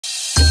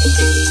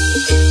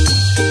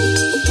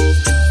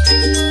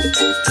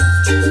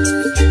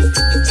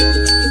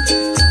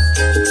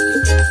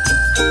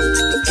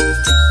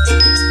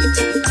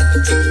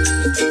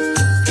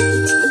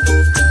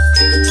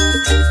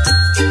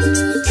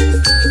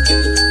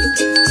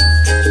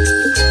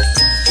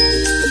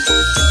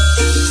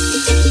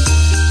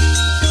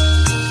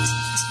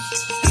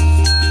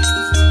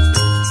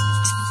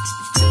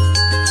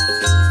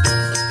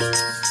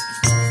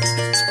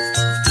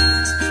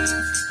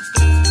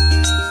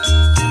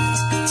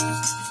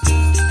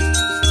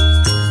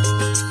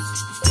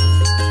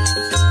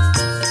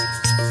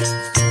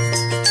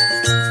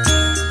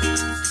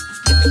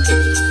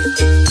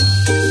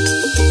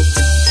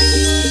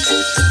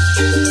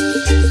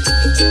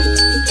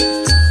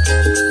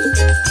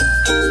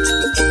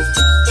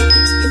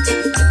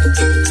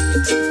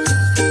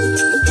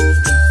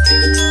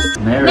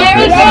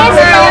Merry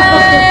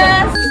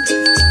Christmas!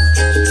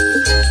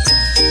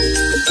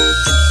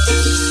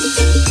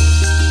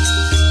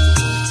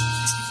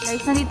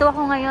 Guys, nandito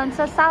ako ngayon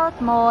sa South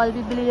Mall.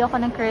 Bibili ako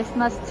ng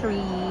Christmas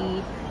tree.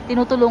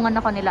 Tinutulungan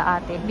ako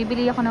nila ate.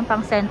 Bibili ako ng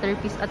pang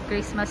centerpiece at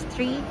Christmas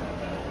tree.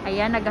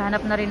 Ayan,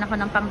 naghahanap na rin ako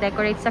ng pang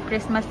decorate sa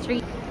Christmas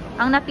tree.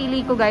 Ang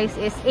napili ko guys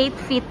is 8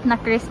 feet na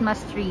Christmas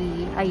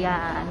tree.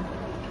 Ayan.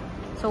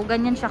 So,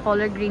 ganyan siya.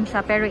 Color green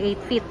siya pero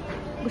 8 feet.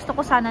 Gusto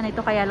ko sana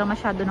nito kaya lang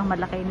masyado ng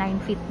malaki.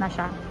 9 feet na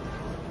siya.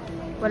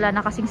 Wala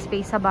na kasing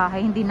space sa bahay.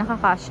 Hindi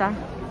nakakasya.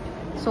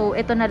 So,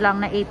 ito na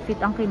lang na 8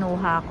 feet ang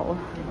kinuha ko.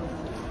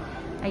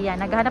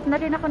 Ayan. Naghahanap na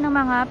rin ako ng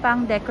mga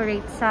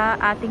pang-decorate sa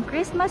ating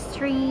Christmas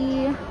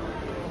tree.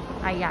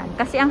 Ayan.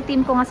 Kasi ang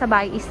theme ko nga sa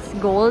bahay is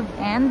gold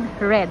and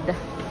red.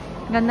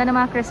 Ganda ng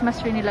mga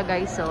Christmas tree nila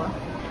guys. So,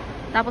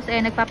 tapos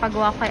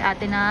nagpapagawa ko kay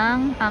ate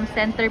ng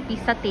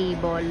centerpiece sa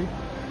table.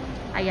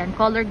 Ayan.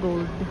 Color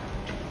gold.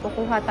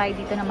 Kukuha tayo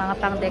dito ng mga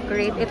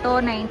pang-decorate.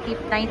 Ito,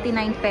 99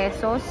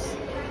 pesos.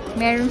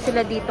 Meron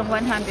sila ditong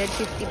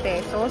 150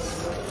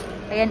 pesos.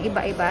 Ayan,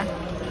 iba-iba.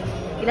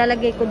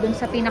 Ilalagay ko dun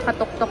sa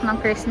pinakatuktok ng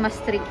Christmas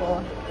tree ko.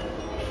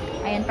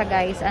 Ayan pa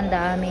guys, ang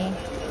dami.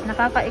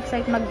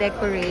 Nakaka-excite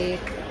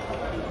mag-decorate.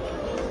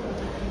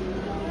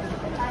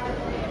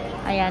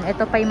 Ayan,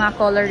 ito pa yung mga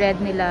color red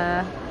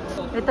nila.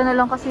 Ito na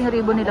lang kasi yung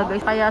ribbon nila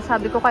guys. Kaya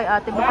sabi ko kay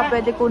ate, baka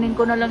pwede kunin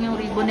ko na lang yung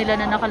ribbon nila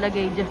na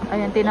nakalagay dyan.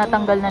 Ayan,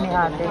 tinatanggal na ni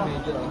ate.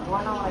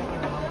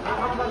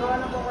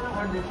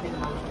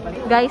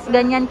 Guys,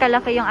 ganyan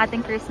kalaki yung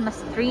ating Christmas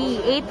tree.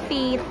 8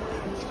 feet.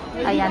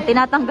 Ayan,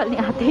 tinatanggal ni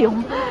ate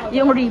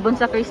yung ribbon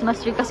sa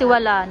Christmas tree kasi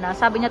wala na.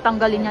 Sabi niya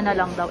tanggalin niya na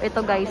lang daw.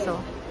 Ito guys, oh.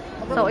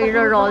 So,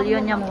 i-roll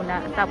yun niya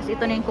muna. Tapos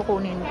ito na yung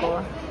kukunin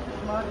ko.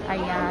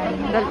 Ayan,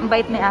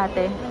 bait ni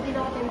ate.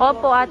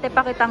 Opo, ate,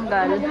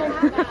 pakitanggal.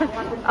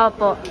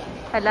 Opo,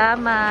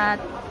 salamat.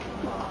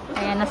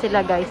 Ayan na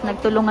sila guys,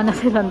 nagtulungan na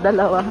silang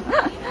dalawa.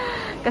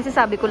 Kasi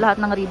sabi ko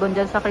lahat ng ribbon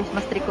dyan sa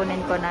Christmas tree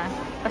kunin ko na.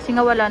 Kasi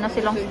nga wala na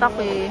silang stock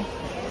eh.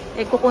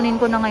 Kukunin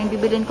ko na ngayon,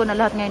 bibilin ko na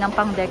lahat ngayon ng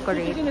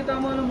pang-decorate.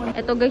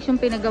 Ito guys yung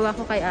pinagawa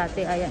ko kay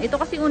ate. Ayan, ito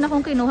kasi una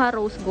kong kinuha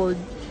rose gold.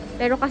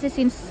 Pero kasi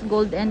since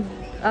gold and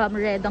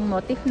red ang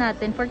motif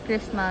natin for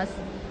Christmas,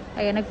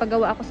 ayan,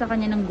 nagpagawa ako sa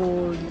kanya ng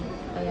gold.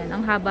 Ayan,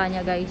 ang haba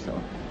niya guys. So,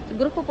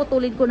 siguro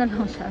puputulin ko na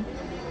lang siya.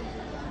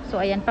 So,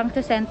 ayan, pang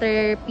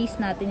center piece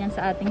natin yan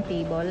sa ating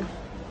table.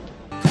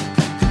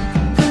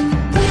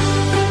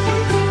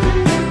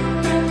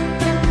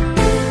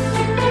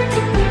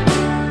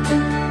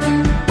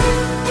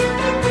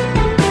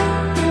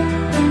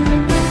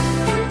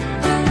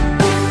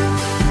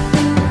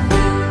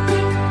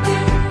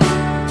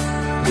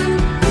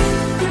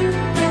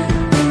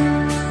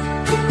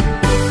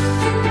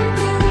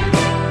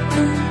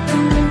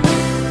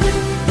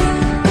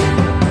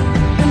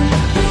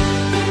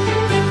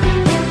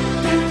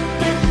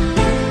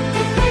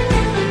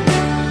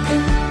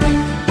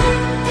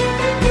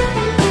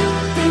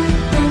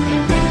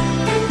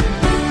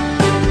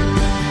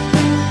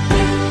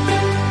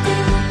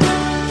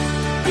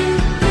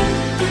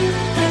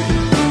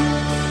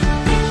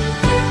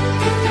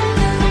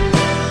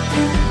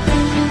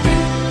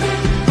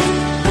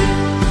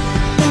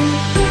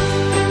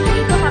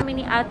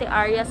 Ate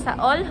Arya sa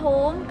All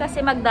Home kasi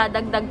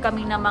magdadagdag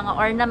kami ng mga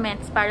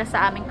ornaments para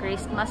sa aming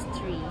Christmas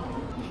tree.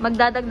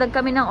 Magdadagdag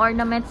kami ng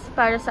ornaments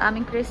para sa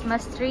aming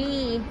Christmas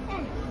tree.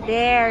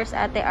 There's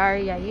Ate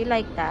Arya. You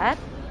like that?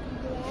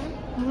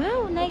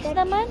 Wow, nice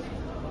naman.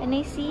 Can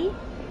I see?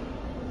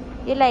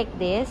 You like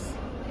this?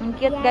 Ang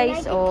cute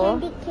guys, like oh.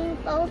 Candy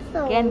canes also.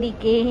 Candy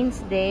canes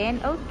din.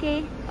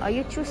 Okay. Oh,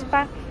 you choose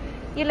pa.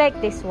 You like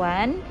this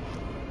one?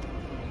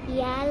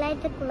 Yeah, I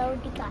like the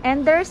cloudy guy.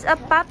 And there's a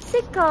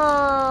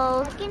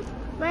popsicle.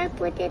 Where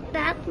put it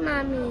back,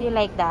 mommy? You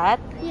like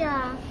that?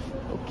 Yeah.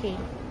 Okay.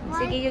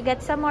 Sige, you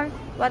get some more.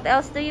 What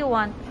else do you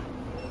want?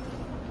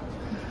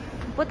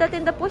 Put that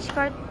in the push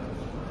cart.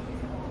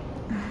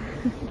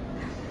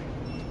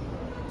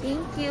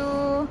 Thank you.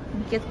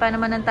 Cute pa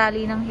naman ang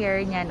tali ng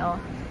hair niyan, oh.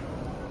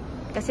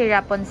 Kasi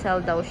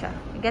Rapunzel daw siya.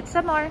 You get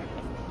some more.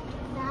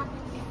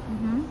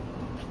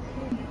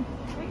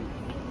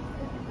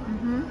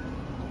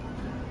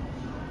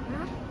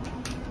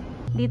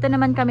 Dito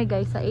naman kami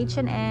guys sa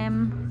H&M.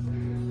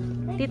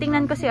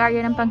 Titingnan ko si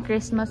Arya ng pang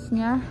Christmas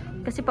niya.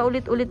 Kasi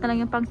paulit-ulit na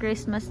lang yung pang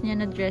Christmas niya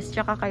na dress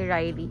tsaka kay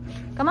Riley.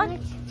 Come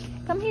on.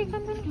 Come here,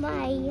 come on.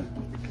 Bye.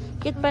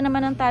 Cute pa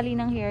naman ang tali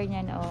ng hair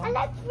niya, no? I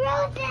like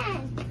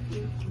Frozen.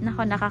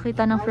 Nako,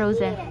 nakakita ng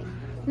Frozen.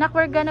 Nak,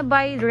 we're gonna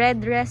buy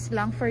red dress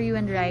lang for you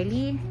and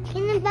Riley.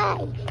 Can I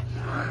buy?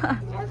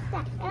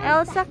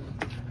 Elsa,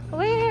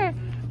 where?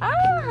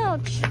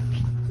 Ouch!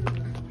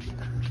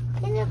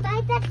 Can I buy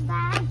that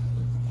bag?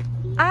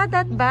 Ah,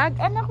 that bag?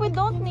 Anak, we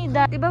don't need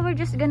that. Diba we're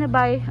just gonna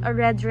buy a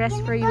red dress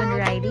for you and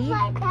Riley? Can you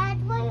buy that?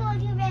 Why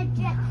all your red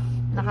dress?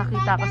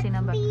 Nakakita kasi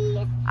ng bag.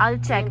 Please. I'll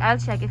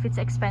check if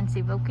it's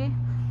expensive, okay?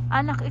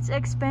 Anak, it's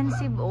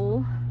expensive,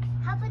 oh.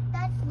 How about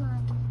that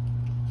one?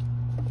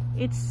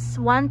 It's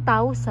 1,000.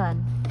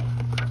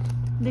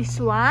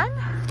 This one?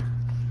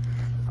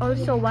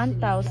 Also 1,000.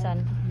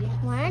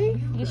 One?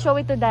 You show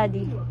it to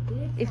daddy.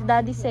 If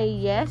daddy say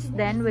yes,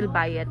 then we'll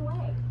buy it.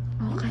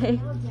 Okay?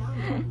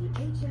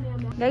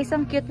 Guys,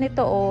 ang cute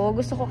nito, oh.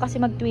 Gusto ko kasi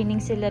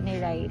mag-twinning sila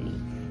ni Riley.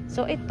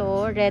 So,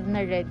 ito, red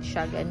na red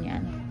siya,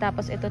 ganyan.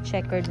 Tapos, ito,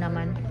 checkered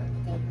naman.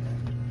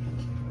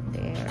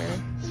 There.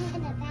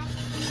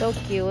 So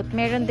cute.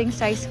 Meron ding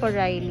size for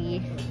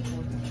Riley.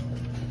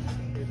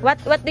 What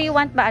do you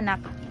want ba,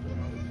 anak?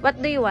 What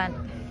do you want?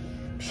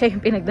 Siya yung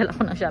pinagdala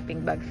ko ng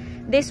shopping bag.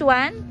 This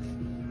one?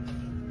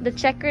 The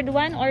checkered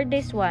one or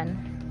this one?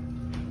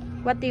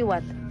 What do you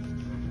want?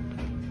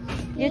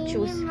 You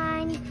choose.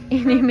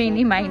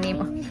 Mini, mini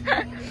mo.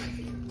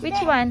 Which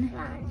one?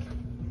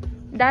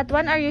 That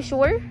one? Are you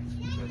sure?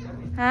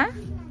 Ha?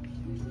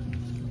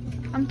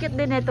 Ang cute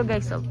din ito,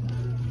 guys. Oh.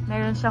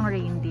 Meron siyang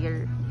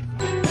reindeer.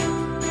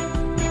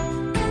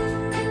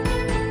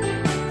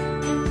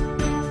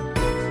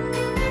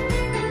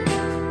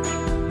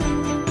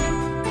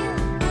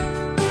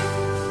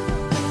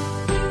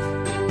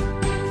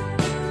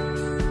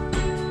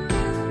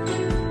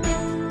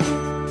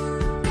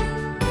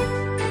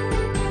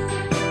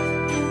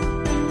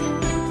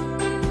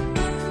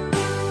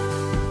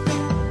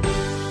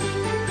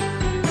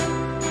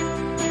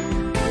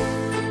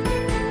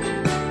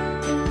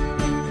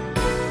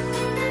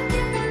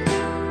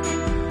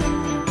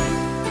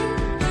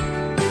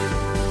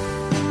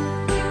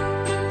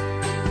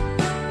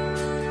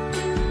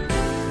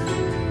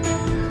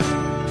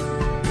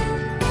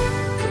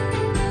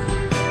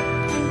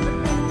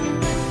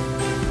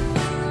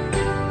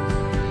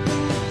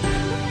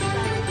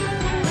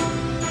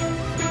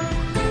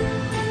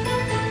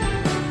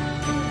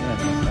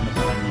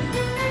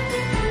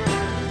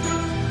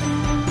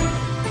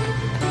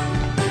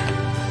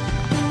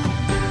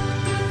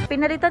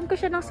 Pinalitan ko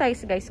siya ng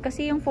size, guys,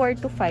 kasi yung 4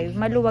 to 5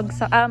 maluwag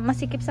sa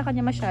masikip sa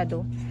kanya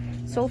masyado.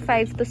 So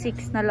 5 to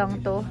 6 na lang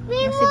to.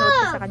 Yung sinuot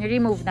ko sa kanya.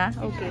 Remove na?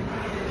 Okay.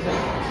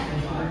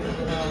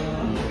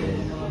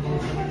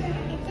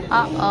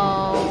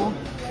 Uh-oh.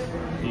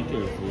 Be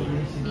careful.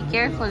 Be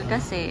careful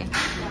kasi.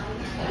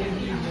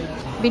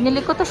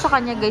 Binili ko to sa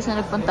kanya, guys,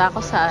 na nagpunta ako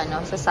sa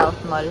sa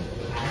South Mall.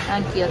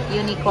 Ang cute,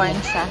 unicorn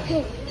siya.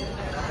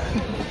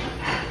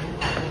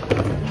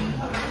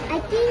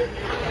 I think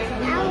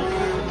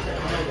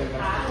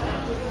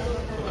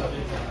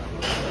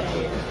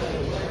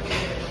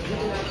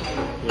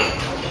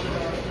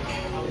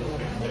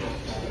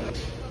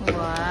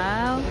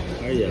Wow.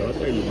 Arya, what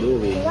are you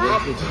doing?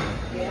 What?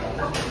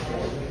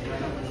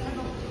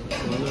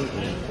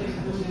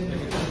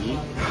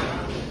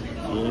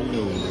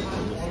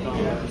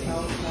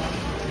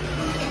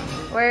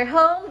 We're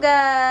home,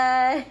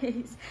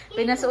 guys!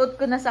 Pinasuot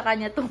ko na sa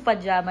kanya tong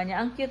pajama niya.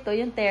 Ang cute to,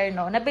 yung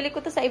terno. Nabili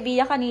ko to sa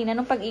Evia kanina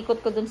nung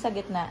pag-ikot ko dun sa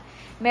gitna.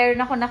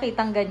 Meron ako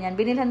nakitang ganyan.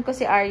 Binilhan ko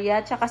si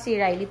Arya tsaka si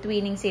Riley.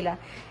 Twinning sila.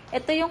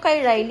 Ito yung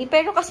kay Riley.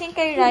 Pero kasing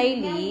kay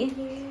Riley,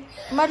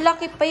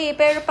 malaki pa eh.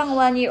 Pero pang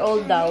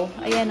 1-year-old daw.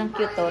 Ayan, ang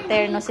cute to.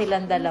 Terno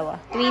silang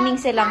dalawa. Twinning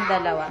silang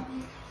dalawa.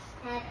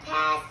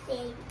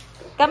 fantastic.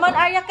 Come on,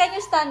 Arya, can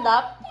you stand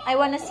up? I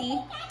wanna see.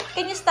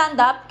 Can you stand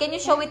up? Can you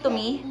show it to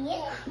me?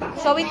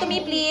 Show it to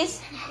me,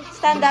 please.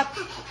 Stand up.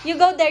 You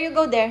go there, you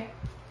go there.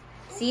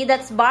 See,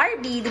 that's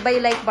Barbie. Di ba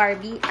you like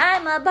Barbie?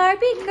 I'm a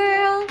Barbie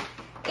girl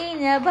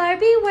in a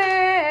Barbie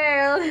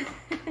world.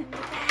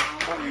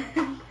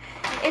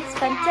 It's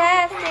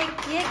fantastic.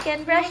 You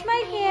can brush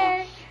my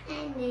hair.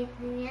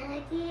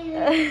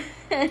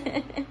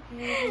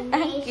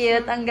 Ang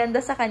cute. Ang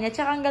ganda sa kanya.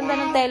 Tsaka ang ganda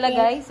ng tela,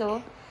 guys.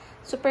 Oh.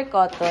 Super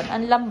cotton.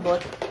 Ang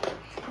lambot.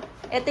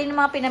 Ito yung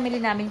mga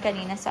pinamili namin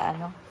kanina sa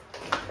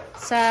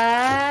sa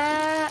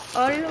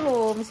All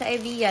Home, sa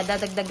Evia.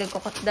 Dadagdag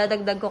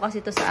ko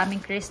kasi to sa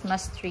aming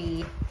Christmas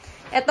tree.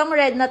 Etong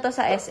red na to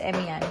sa SM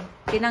yan.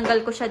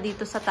 Tinanggal ko siya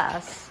dito sa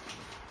taas.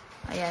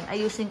 Ayan.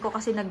 Ayusin ko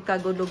kasi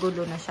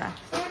nagkagulo-gulo na siya.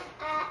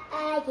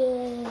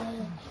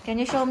 Can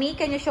you show me?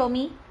 Can you show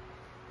me?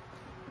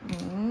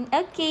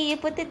 Okay, you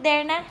put it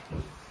there na.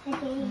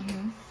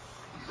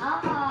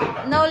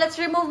 No,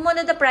 let's remove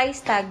muna the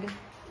price tag.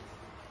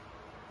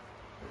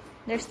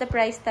 There's the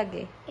price tag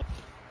eh.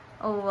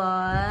 Oh,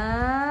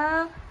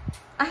 wow.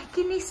 Ay,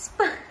 kinis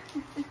pa.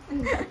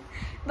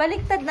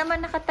 Baliktad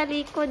naman,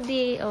 nakatalikod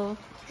eh. Oh.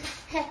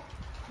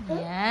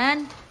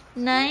 Yan.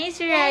 Nice,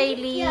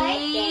 Riley.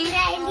 Riley's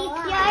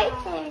your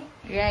turn.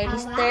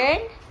 Riley's turn.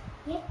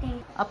 Your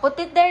turn. Oh, put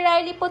it there,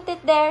 Riley. Put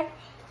it there.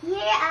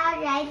 Here,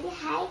 Riley.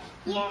 Hi.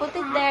 Here. Put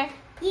it there.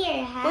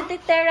 Here, huh? Put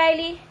it there,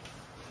 Riley.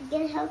 You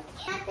can help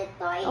at the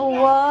toy. Oh,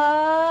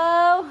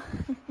 wow.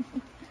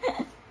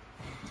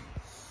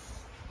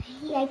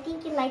 I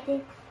think you like the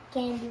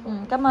candy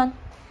one. Come on.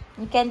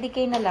 Yung candy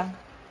cane na lang.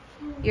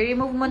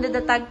 I-remove mo na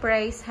the tag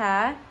price,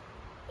 ha?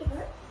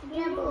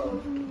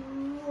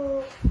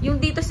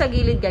 Yung dito sa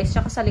gilid, guys,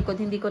 tsaka sa likod,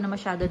 hindi ko na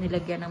masyado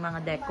nilagyan ng mga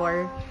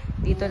decor.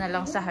 Dito na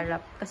lang sa harap.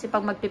 Kasi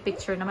pag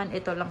magpipicture naman,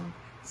 ito lang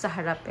sa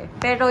harap eh.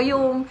 Pero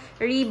yung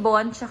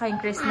ribbon, tsaka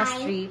yung Christmas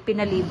tree,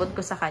 pinalibot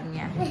ko sa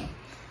kanya.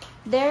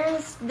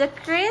 There's the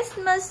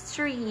Christmas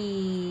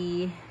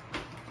tree.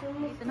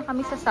 Dito na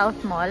kami sa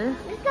South Mall.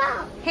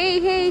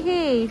 Hey, hey,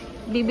 hey!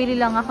 Bibili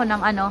lang ako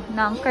ng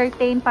ng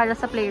curtain para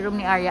sa playroom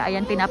ni Arya.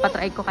 Ayan,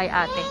 pinapatry ko kay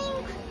ate.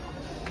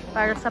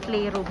 Para sa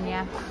playroom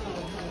niya.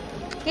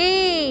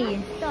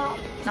 Hey!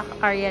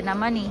 Naka-Arya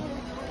naman eh.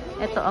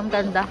 Ito, ang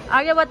ganda.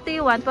 Arya, what do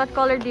you want? What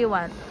color do you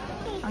want?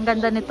 Ang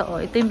ganda nito,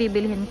 oh. Ito yung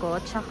bibilihin ko.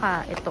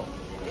 Tsaka ito.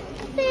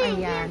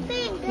 Ayan.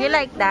 You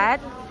like that?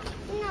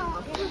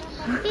 No.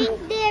 Pink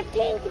there,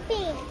 pink,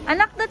 pink.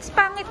 Anak, that's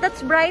pangit.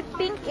 That's bright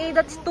pink eh.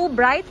 That's too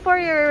bright for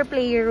your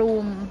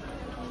playroom.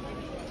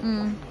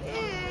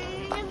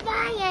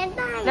 Bayan.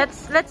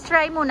 Let's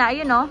try muna.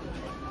 Ayun, oh.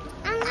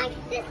 I like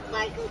this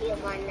sparkly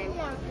one na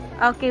lang.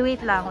 Okay,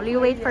 wait lang.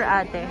 You wait for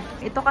ate.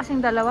 Ito kasing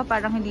dalawa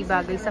parang hindi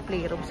bagay sa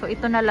playroom. So,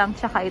 ito na lang,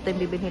 tsaka ito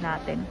yung bibilhin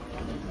natin.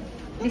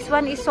 This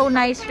one is so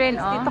nice rin,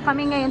 oh. Dito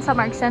kami ngayon sa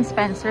Marks &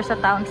 Spencer sa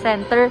Town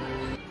Center.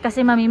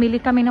 Kasi mamimili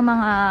kami ng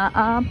mga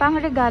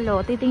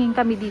pangregalo. Titingin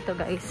kami dito,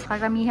 guys.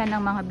 Karamihan ng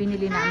mga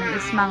binili namin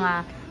is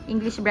mga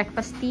English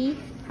breakfast tea.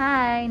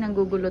 Hi!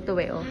 Nanggugulo to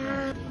eh, oh.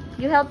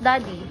 You help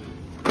daddy.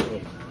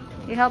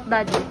 You help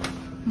daddy.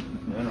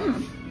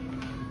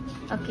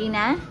 Okay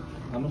na?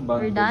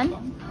 We're done?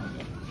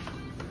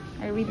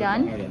 Are we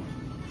done?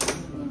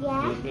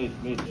 Yeah. Wait.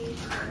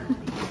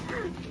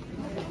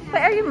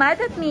 Why are you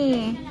mad at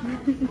me?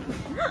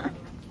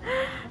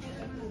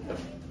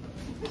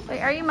 Why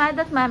are you mad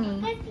at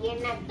mommy? Because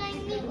you're not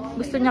going to...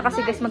 Gusto niya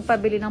kasi guys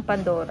magpabili ng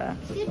Pandora.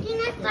 You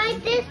cannot buy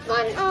this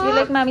one. Oh. You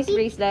like mommy's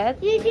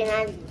bracelet? You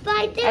cannot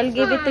buy this I'll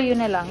give it to one. you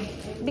na lang.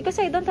 Because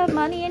I don't have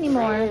money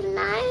anymore. I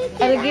like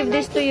it. I'll give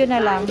this to you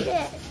na lang.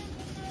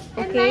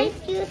 Okay? I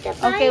like you to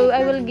buy Okay,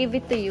 I it. will give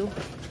it to you.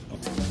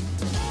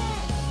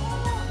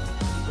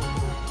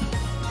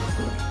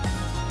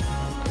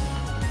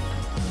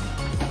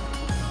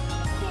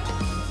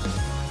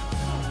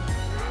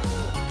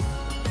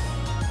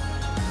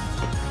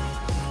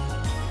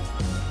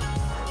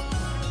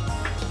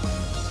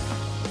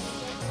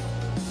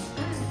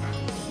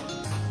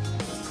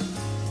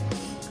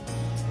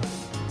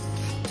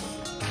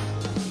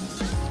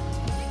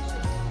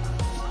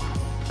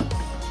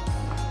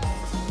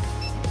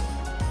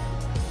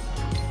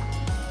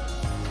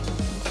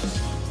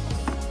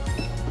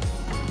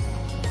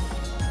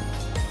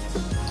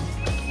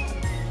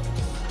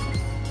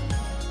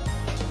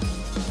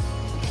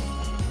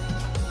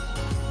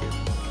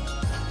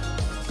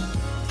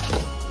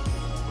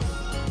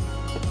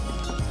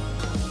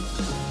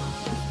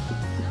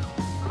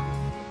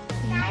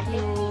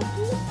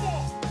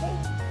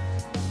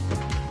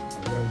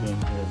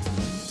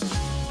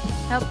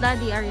 Help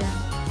daddy, Arya.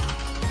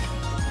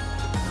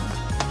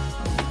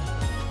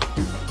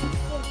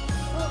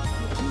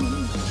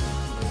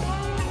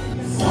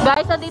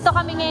 Guys, nandito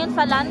kami ngayon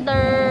sa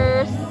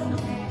Landers.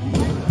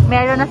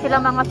 Meron na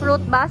silang mga fruit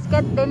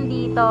basket din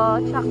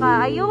dito.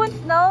 Tsaka, ayun,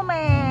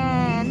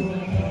 snowman.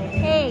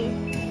 Hey.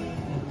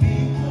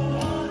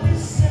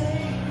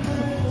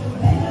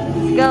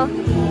 Let's go.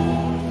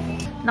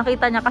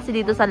 Nakita niya kasi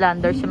dito sa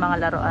Landers yung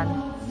mga laruan.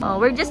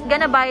 Oh, we're just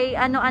gonna buy,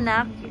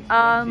 anak,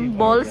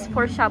 balls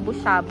for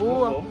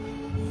shabu-shabu.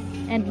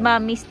 And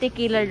Mommy's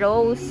Tequila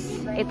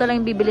Rose. Ito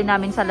lang yung bibili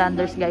namin sa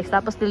Landers, guys.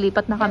 Tapos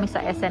lilipat na kami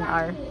sa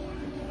SNR.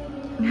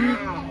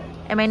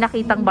 May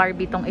nakitang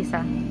Barbie tong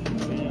isa.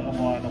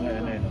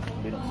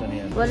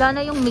 Wala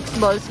na yung mixed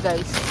balls,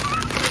 guys.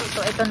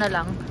 So, ito na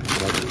lang.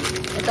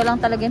 Ito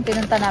lang talaga yung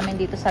pinunta namin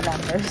dito sa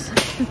Landers.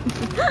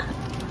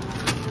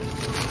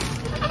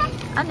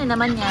 Ano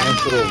naman yan?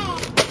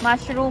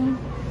 Mushroom.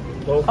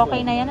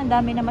 Okay na yan. Ang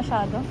dami na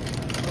masyado.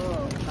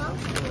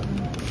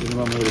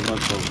 Sino ba may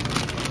mag-talk?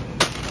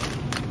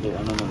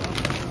 Ano naman?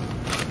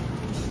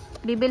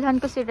 Bibilhan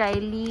ko si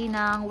Riley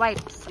ng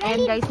wipes.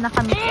 Ayan guys,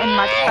 naka-mix and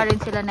match pa rin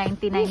sila.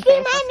 99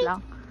 pesos lang.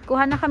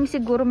 Kuha na kami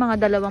siguro mga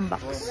 2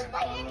 box.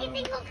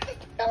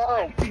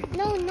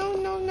 No.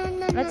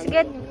 Let's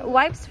get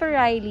wipes for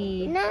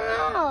Riley.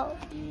 No.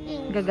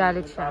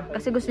 Gagalit siya.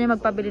 Kasi gusto niya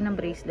magpabili ng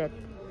bracelet.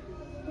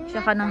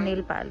 Tsaka ng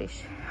nail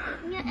polish.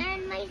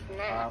 And my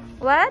snack.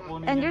 What?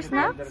 And your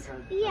snacks?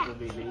 Yeah.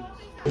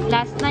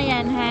 Last na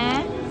yan,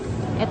 ha?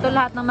 Ito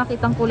lahat ng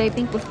makitang kulay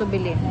pink gusto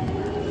bilhin.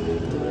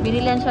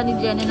 Binilan siya ni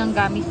Jenny ng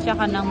gummies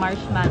tsaka ng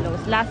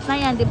marshmallows. Last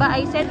na yan, di ba?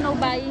 I said no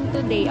buying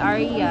today,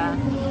 Arya.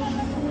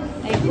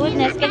 My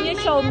goodness, can you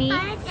show me?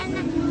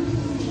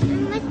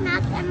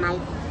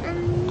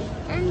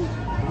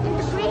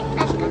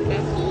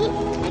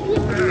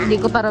 Hindi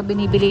ko para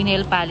binibili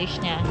nail polish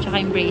niya.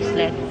 Tsaka yung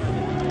bracelet.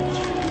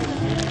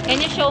 Can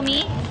you show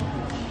me?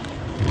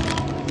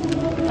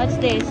 What's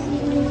this?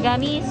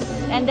 Gummies.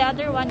 And the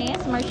other one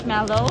is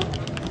marshmallow.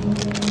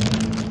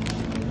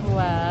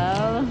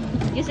 Wow.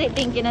 You say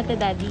thank you na to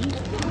Daddy.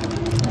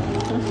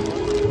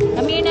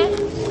 Come here na.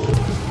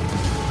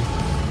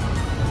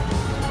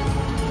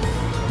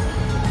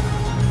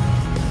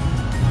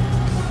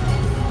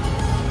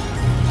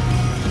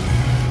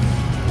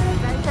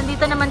 Guys,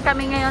 nandito naman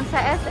kami ngayon sa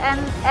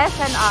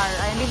SNR.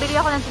 Ayan, bibili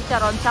ako ng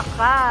chicharon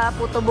tsaka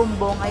puto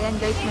bumbong. Ayan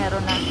guys,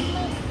 meron na.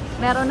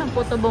 Meron ng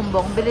puto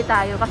bumbong. Bili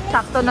tayo kasi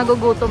sakto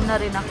nagugutom na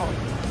rin ako.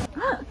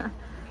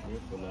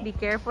 Be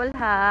careful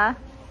ha.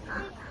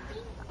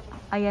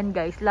 Ayan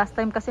guys, last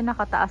time kasi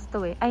nakataas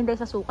to eh. Ay hindi,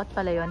 sa sukat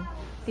pala yon.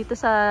 Dito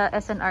sa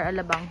SNR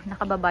Alabang,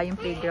 nakababa yung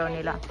playground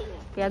nila.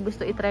 Kaya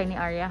gusto itry ni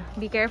Arya.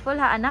 Be careful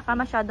ha anak ha,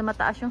 masyado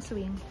mataas yung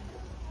swing.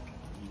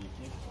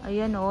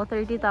 Ayan oh,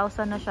 30,000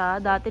 na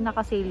siya. Dati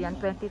naka-sale yan,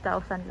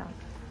 20,000 lang.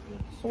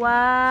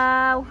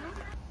 Wow!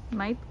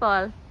 Might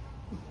fall.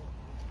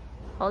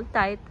 Hold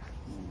tight.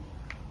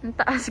 Ang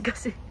taas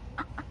kasi.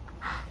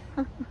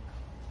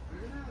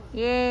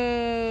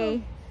 Yay!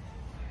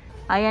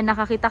 Ayan,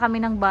 nakakita kami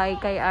ng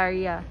bike kay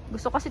Arya.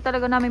 Gusto kasi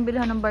talaga namin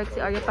bilhan ng bike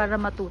si Arya para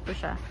matuto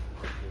siya.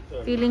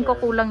 Feeling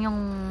ko kulang yung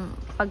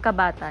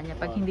pagkabata niya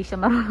pag hindi siya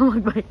marunong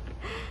magbike.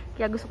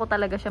 Kaya gusto ko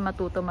talaga siya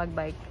matuto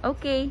magbike.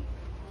 Okay.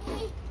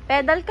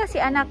 Pedal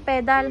kasi anak,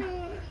 pedal.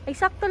 Ay,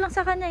 sakto lang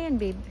sa kanya yan,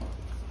 babe.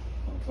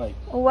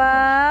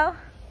 Wow!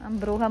 Ang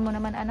bruha mo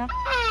naman anak.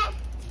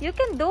 You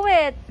can do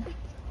it!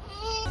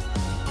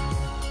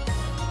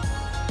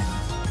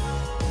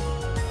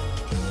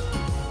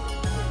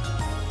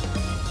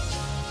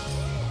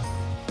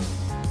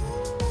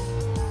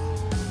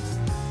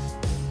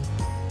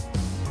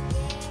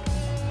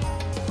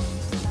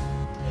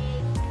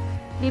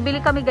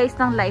 Bibili kami guys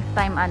ng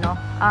lifetime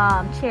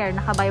chair.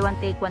 Naka buy one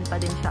take one pa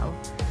din siya. Oh.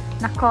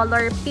 Na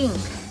color pink.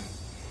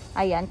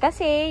 Ayan.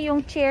 Kasi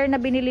yung chair na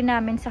binili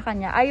namin sa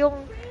kanya, ay yung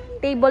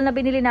table na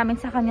binili namin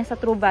sa kanya sa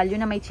True Value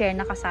na may chair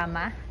na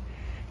kasama,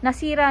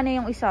 nasira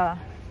na yung isa.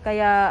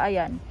 Kaya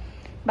ayan.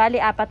 Bali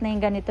 4 na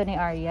yung ganito ni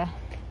Arya.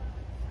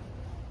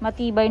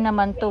 Matibay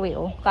naman to eh.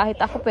 Oh. Kahit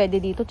ako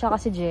pwede dito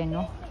tsaka si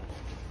Jeno.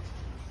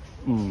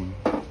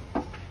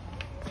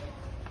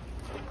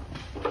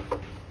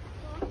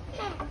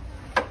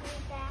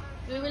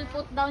 We will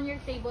put down your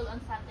table on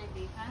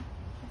Saturday, ha?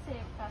 Kasi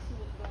Cassie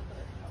will go to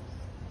her house.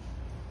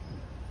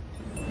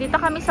 Dito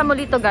kami sa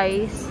Molito,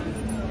 guys.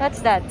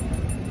 That's that.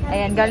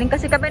 Ayan, galing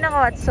kasi kami ng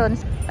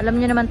Watsons. Alam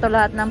niyo naman to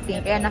lahat ng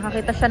pink. Ayan,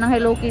 nakakita siya ng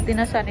Hello Kitty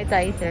na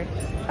sanitizer.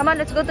 Come on,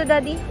 let's go to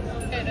Daddy.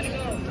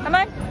 Come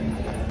on.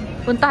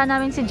 Puntahan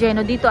namin si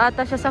Jeno. Dito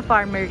ata siya sa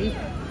Farmery.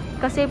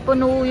 Kasi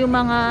puno yung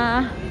mga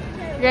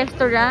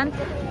restaurant.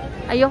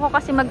 Ayoko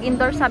kasi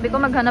mag-indoor. Sabi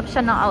ko maghanap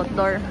siya ng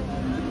outdoor.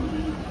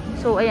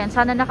 So, ayan.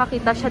 Sana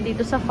nakakita siya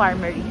dito sa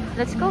Farmery.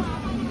 Let's go.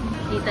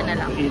 Dito na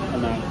lang.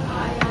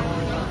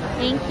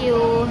 Thank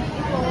you.